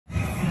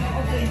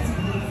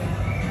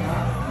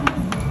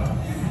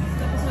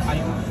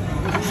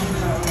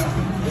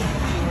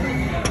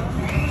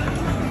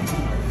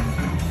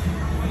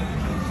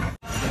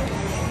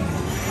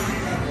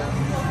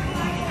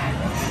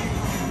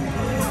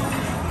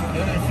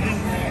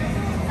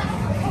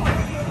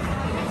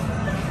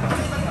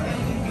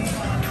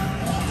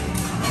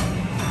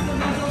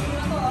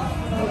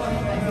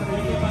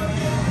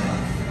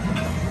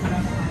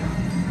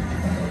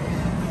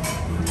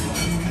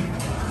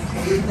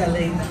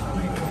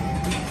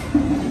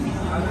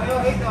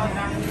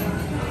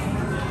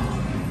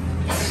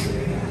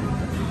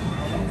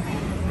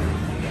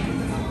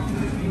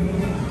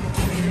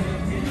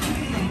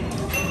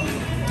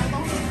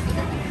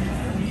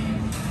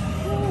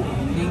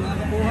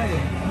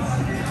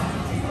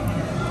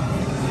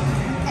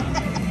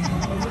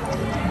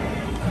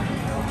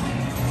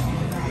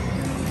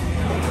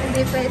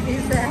Hindi pwede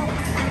sa...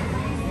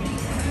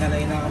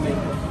 Nalay na kami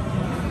ito.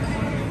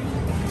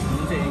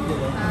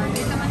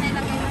 Dito man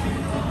nilagay.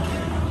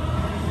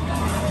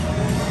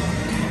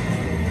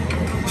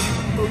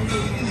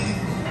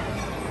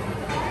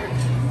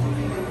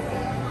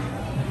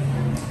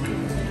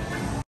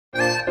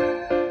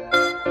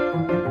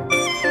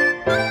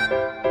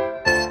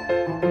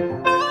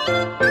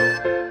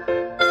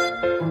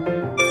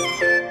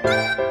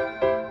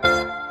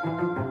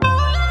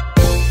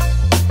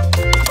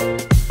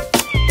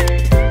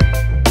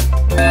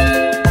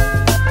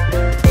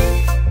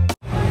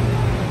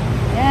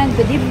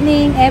 Good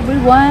evening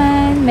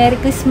everyone! Merry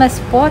Christmas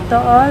po to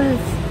all!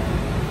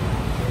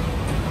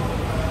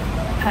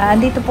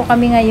 Andito po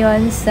kami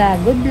ngayon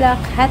sa Good Luck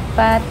Hot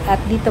Pot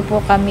at dito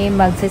po kami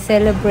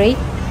magse-celebrate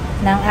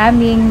ng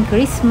aming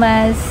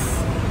Christmas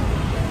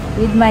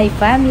with my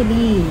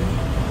family.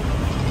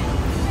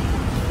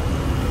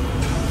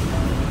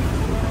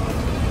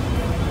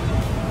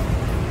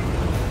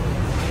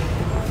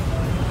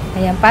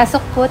 Ayan,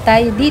 pasok po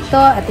tayo dito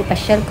at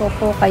ipasyal ko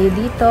po kayo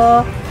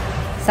dito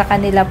sa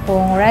kanila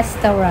pong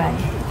restaurant.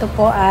 Ito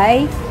po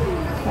ay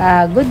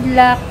Good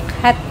Luck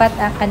Hot Pot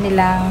ang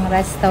kanilang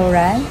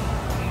restaurant.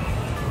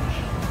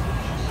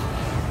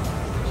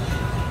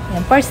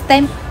 Yan, first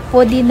time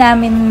po din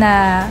namin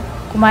na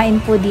kumain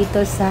po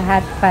dito sa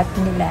hot pot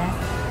nila.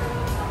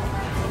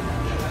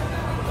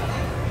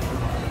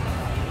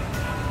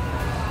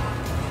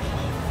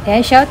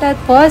 Yan, shoutout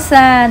po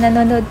sa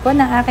nanonood po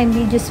ng aking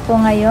videos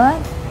po ngayon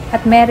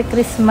at Merry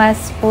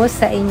Christmas po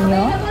sa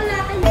inyo.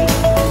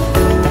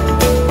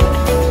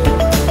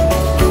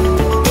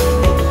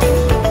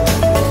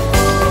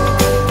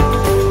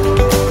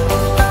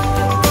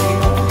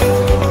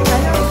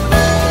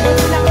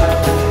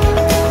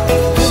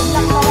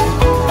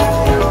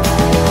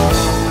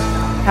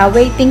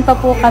 Waiting pa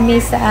po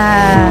kami sa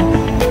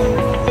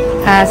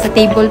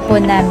table po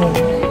namin.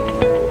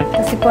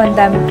 Kasi po ang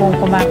dami pong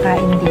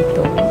kumakain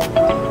dito.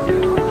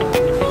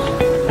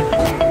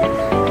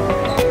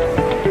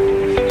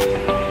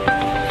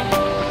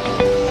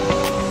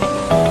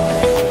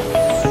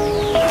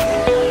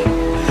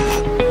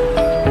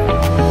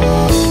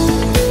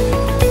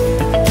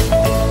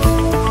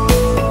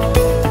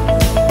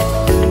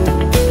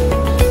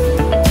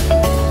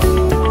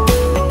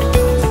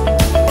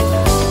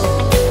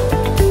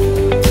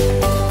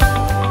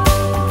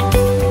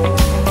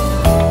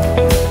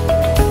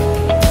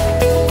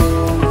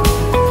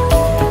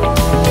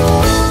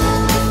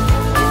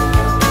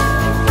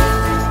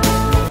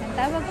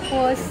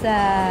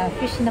 Sa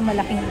fish na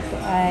malaking ito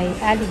ay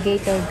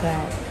alligator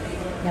gar.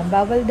 Yan,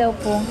 bawal daw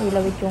pong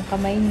ilawit yung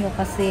kamay nyo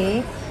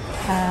kasi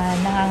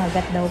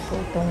nangangagat daw po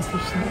itong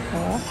fish na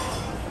ito.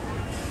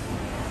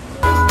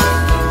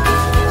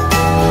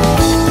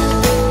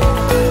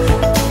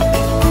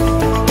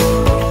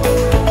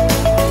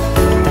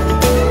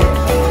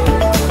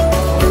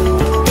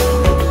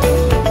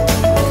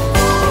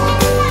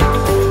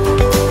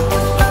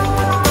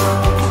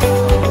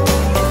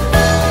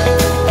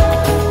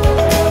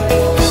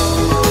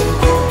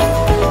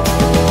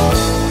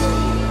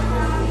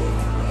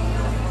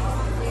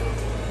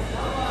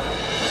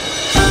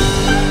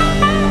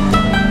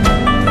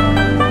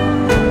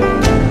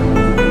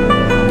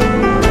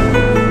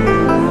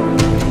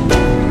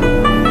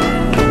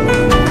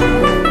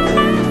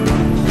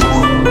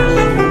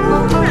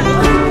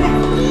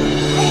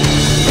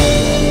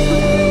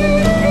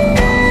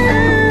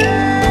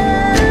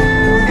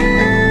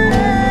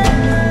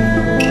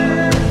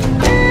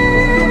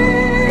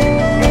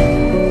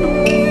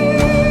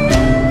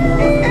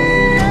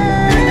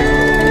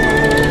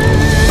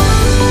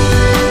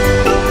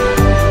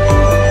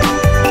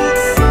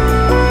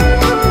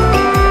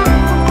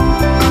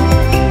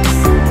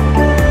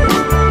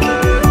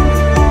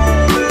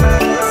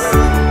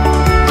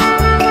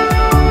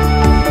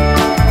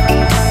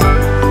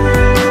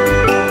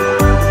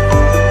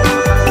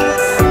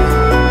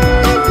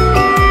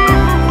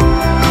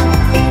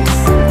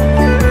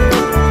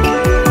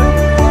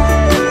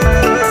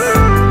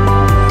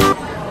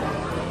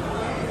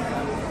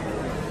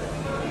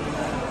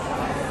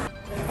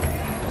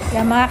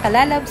 Kaya mga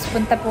kalalabs,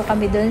 punta po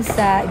kami doon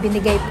sa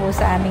ibinigay po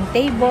sa aming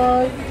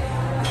table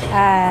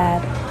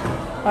at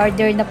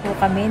order na po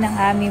kami ng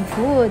aming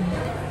food.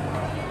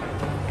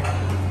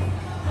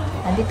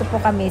 Nandito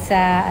po kami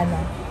sa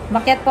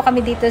makyat po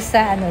kami dito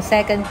sa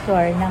second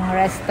floor ng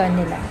restaurant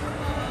nila.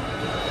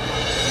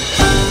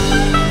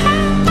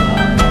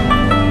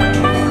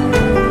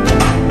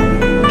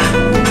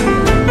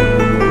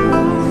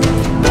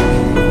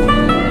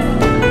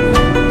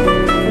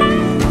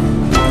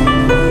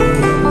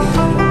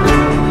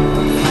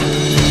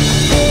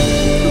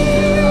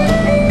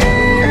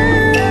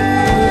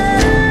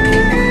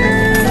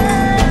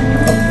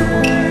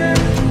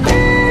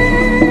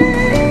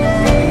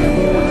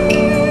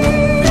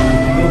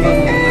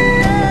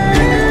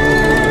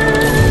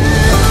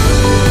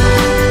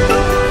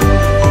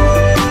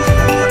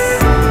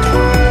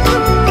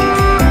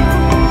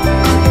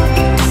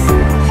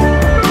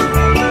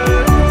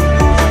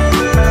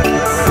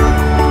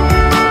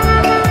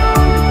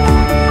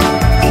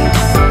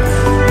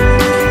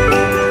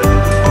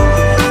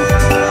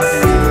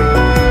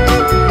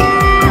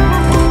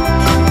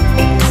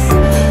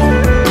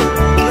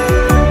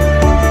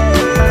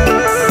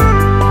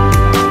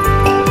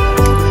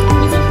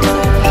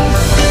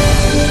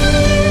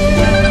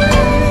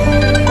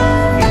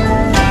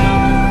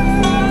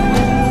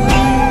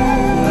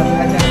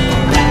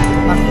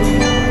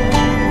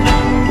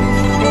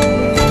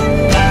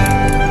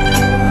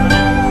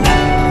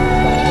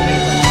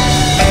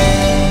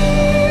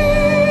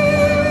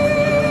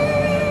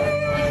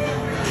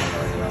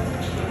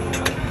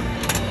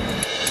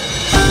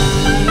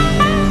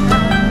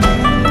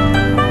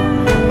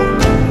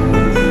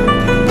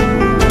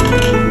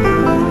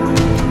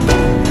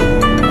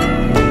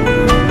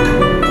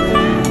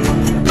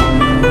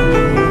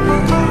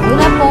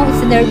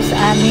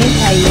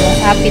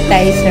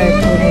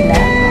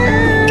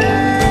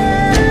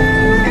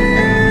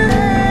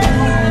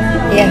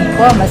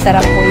 po,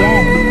 masarap po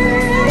yan.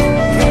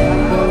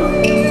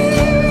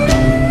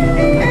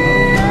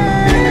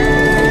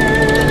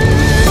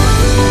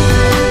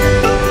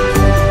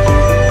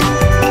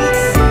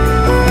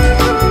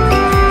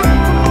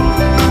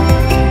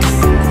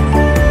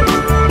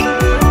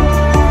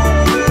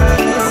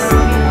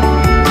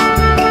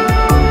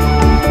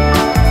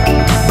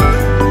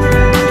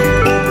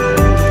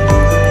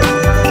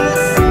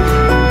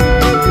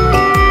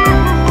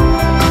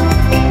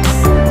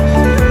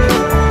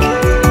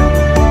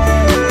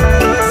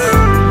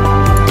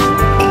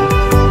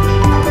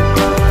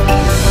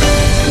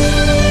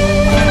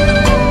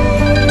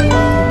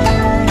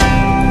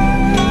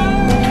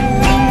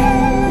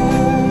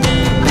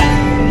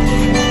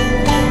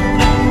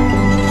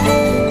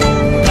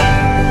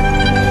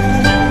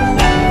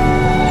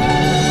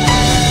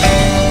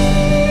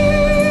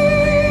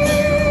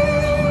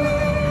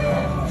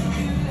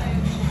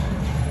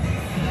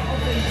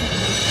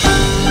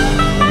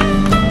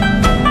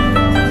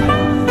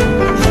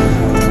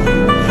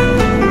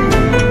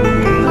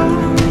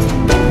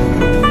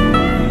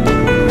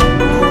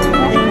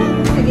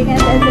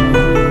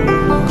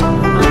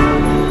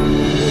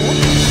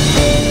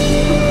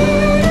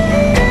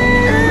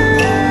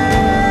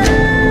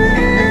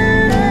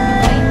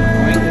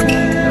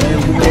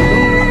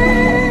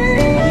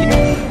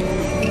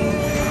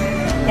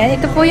 Yan,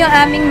 ito po yung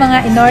aming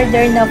mga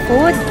in-order na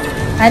food.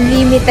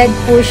 Unlimited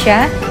po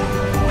siya.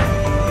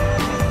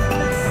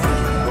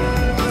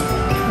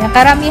 Yan,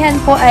 karamihan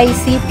po ay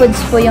seafoods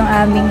po yung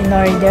aming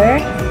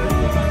in-order.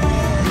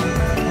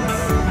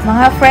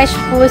 Mga fresh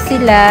po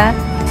sila.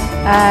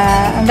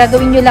 Ang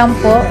gagawin nyo lang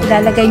po,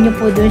 ilalagay nyo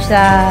po dun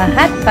sa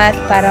hot pot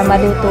para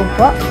maluto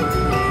po.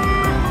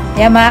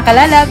 Yan mga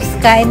kalalabs,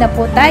 kain na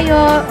po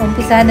tayo.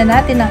 Umpisahan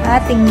na natin ang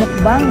ating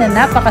mukbang na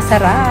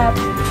napakasarap.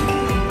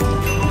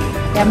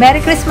 Yeah,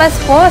 Merry Christmas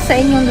po sa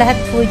inyong lahat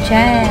po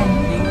dyan.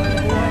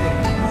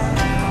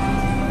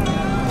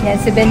 Yan,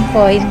 si Ben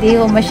po, hindi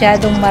ho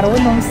masyadong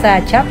marunong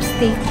sa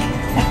chopstick.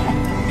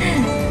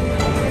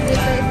 Hindi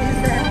pwede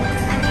sa...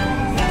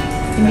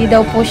 Hindi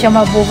daw po siya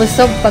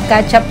mabubusog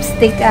pagka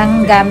chopstick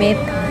ang gamit.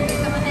 Dito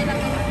mo na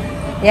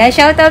ilagay. Yan,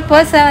 shoutout po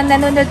sa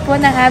nanonood po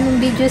ng aming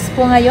videos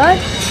po ngayon.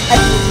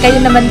 At kayo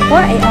naman po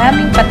ay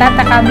aming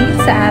patatakamin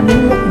sa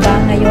aming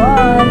mukbang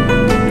ngayon.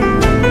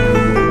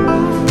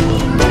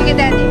 Sige,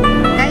 Daddy.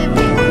 Kaya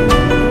mo yun.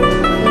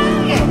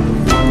 Sige.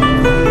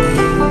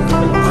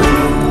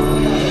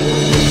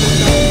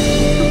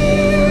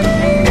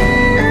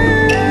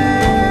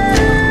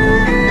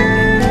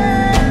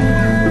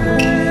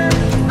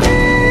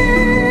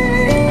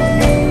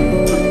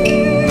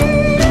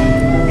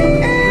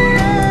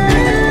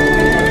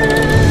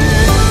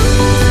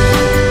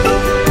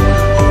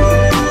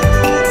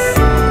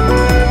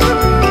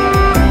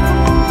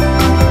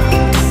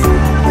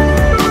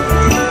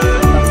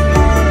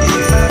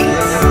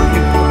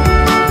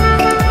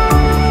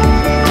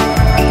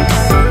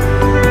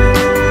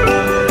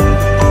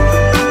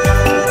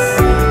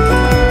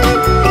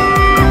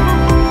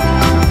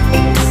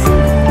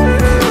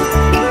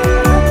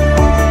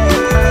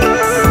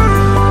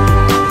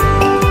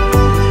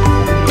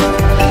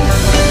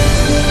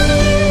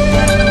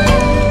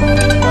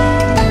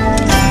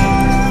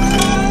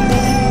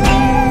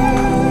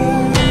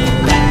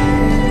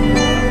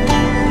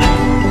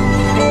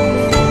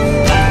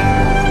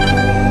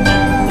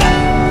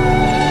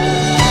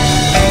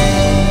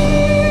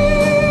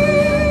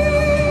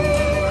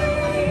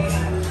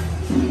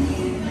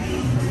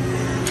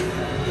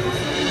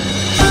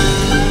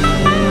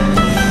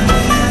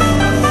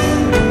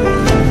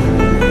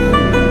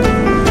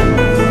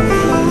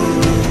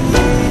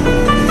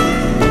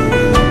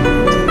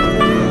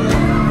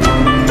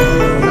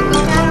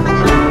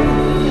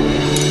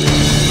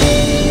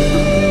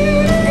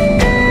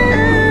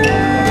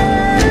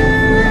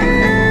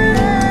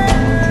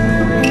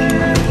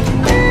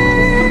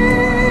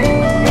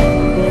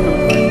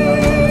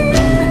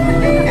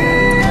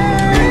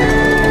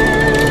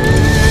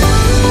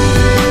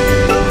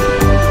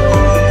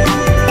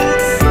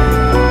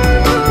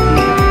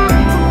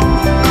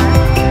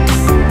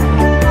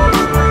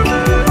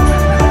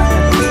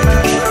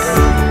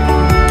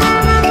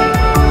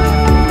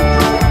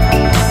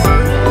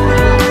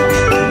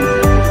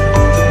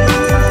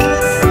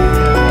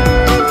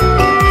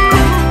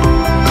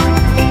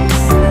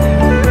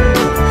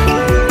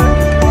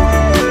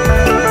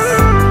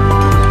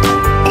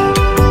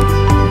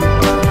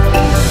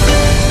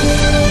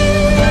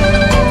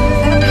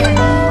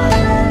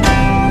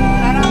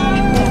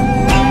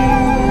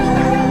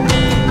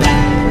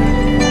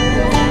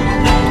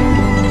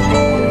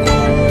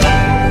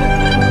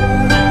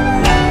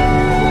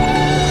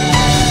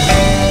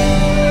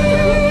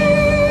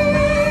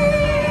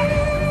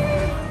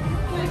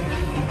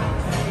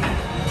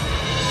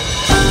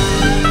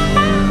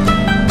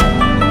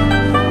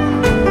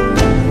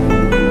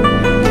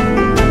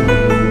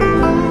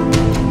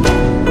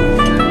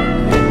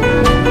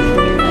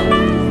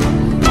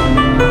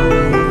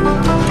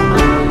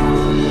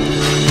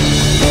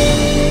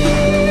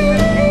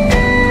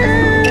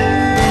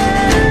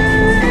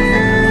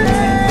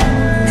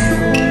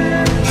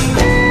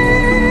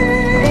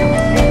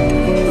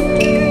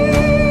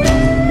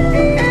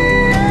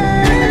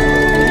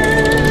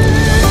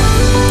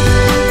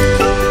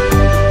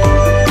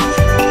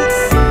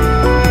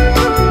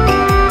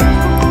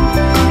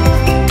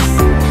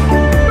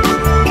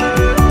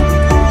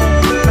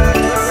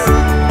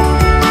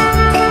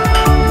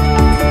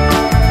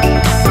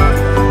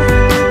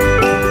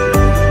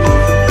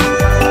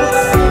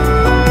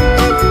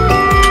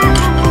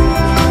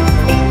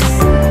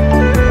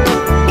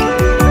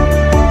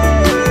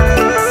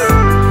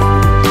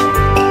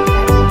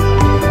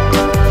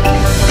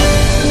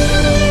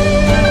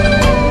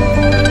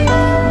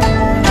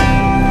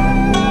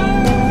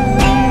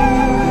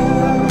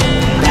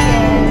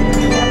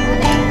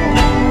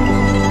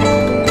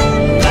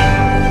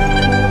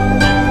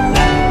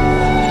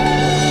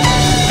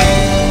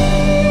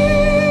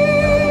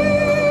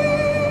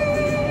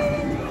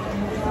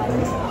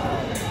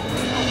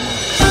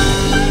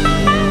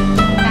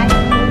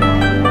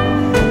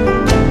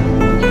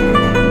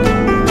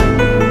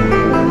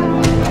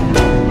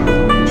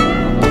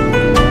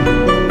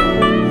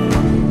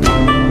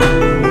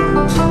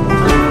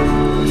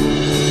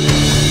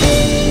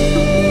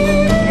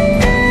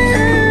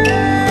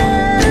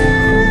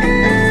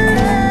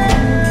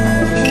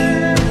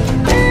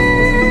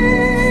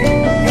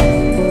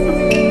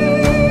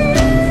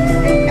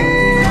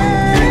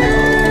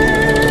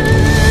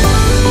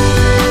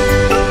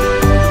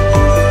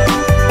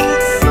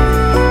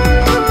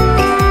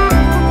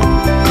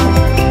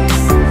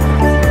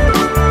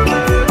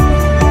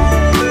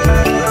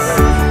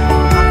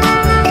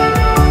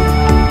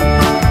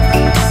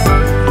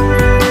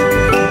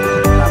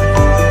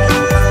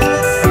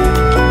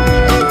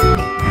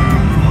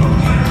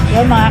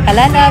 Hello mga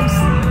kalalabs.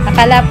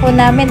 Akala po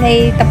namin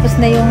ay tapos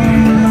na yung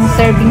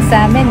serving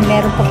sa amin.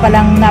 Meron po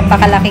palang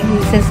napakalaking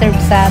isa-serve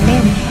sa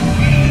amin.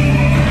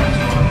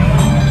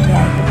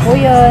 Yan, ito po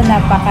yun.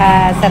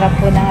 Napakasarap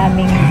po ng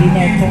aming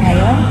dinner po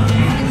ngayon.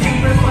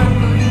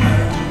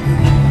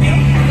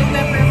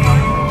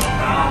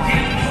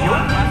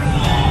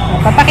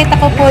 Papakita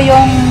ko po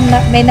yung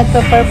may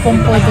nagpe-perform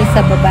po doon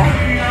sa baba.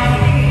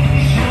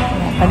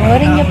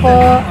 Panoorin niyo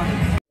po.